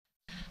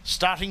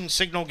Starting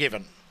signal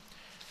given.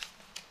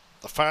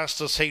 The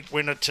fastest heat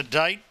winner to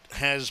date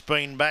has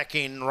been back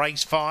in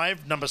race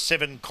 5, number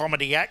 7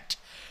 Comedy Act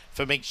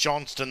for Mick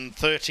Johnston,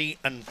 30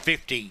 and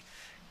 50,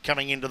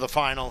 coming into the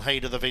final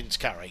heat of the Vince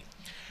Curry.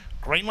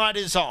 Green light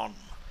is on.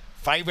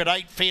 Favourite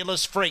 8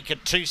 Fearless Freak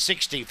at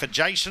 260 for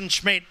Jason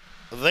Schmidt.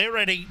 They're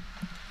ready.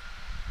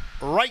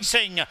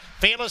 Racing,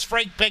 Fearless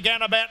Freak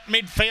began about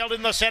midfield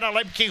in the centre.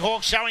 Lemke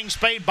Hawk showing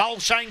speed. Bowl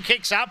Shane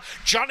kicks up.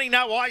 Johnny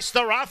No Ice,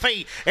 the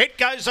roughie. It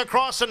goes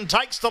across and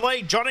takes the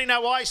lead. Johnny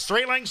No Ice,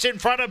 3 lengths in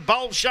front of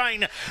Bowl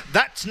Shane.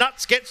 That's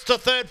Nuts gets to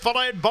third,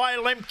 followed by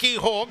Lemke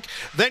Hawk.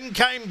 Then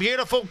came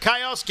Beautiful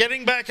Chaos,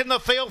 getting back in the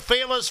field.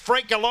 Fearless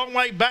Freak a long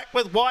way back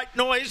with White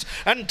Noise,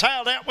 and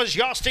tailed out was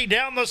Yosty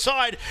down the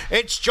side.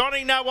 It's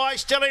Johnny No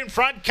Ice still in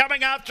front,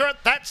 coming after it.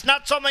 That's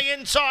Nuts on the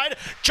inside.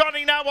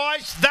 Johnny No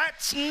Ice,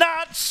 that's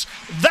Nuts.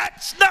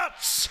 That's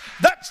Nuts!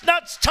 That's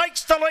Nuts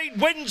takes the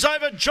lead, wins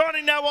over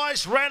Johnny No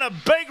Ice, ran a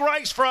big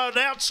race for an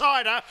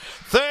outsider.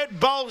 Third,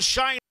 Bowl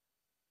Shane.